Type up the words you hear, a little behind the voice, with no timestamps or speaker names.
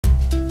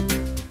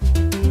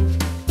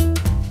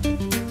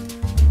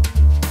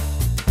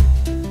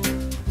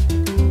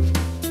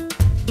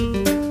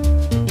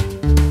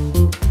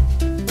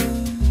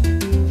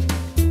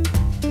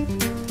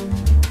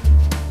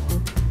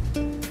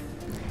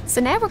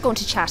So now we're going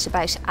to chat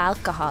about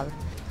alcohol.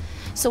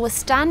 So a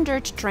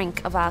standard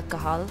drink of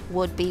alcohol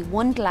would be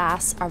 1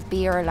 glass of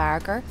beer or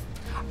lager,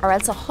 or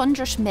else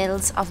 100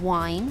 mils of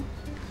wine,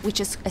 which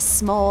is a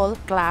small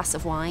glass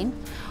of wine,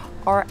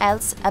 or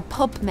else a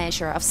pub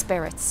measure of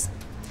spirits.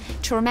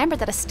 To remember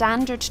that a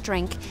standard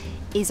drink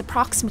is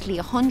approximately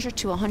 100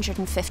 to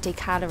 150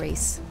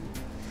 calories.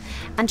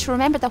 And to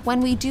remember that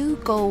when we do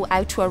go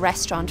out to a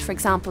restaurant, for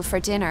example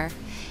for dinner,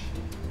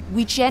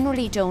 we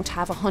generally don't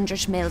have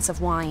 100 mils of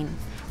wine.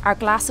 Our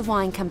glass of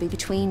wine can be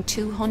between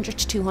 200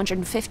 to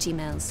 250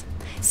 mils.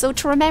 So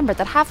to remember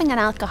that having an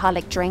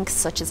alcoholic drink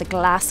such as a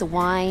glass of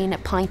wine, a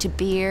pint of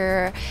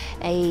beer,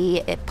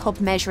 a pub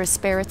measure of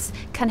spirits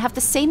can have the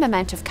same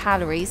amount of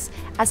calories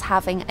as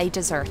having a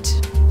dessert.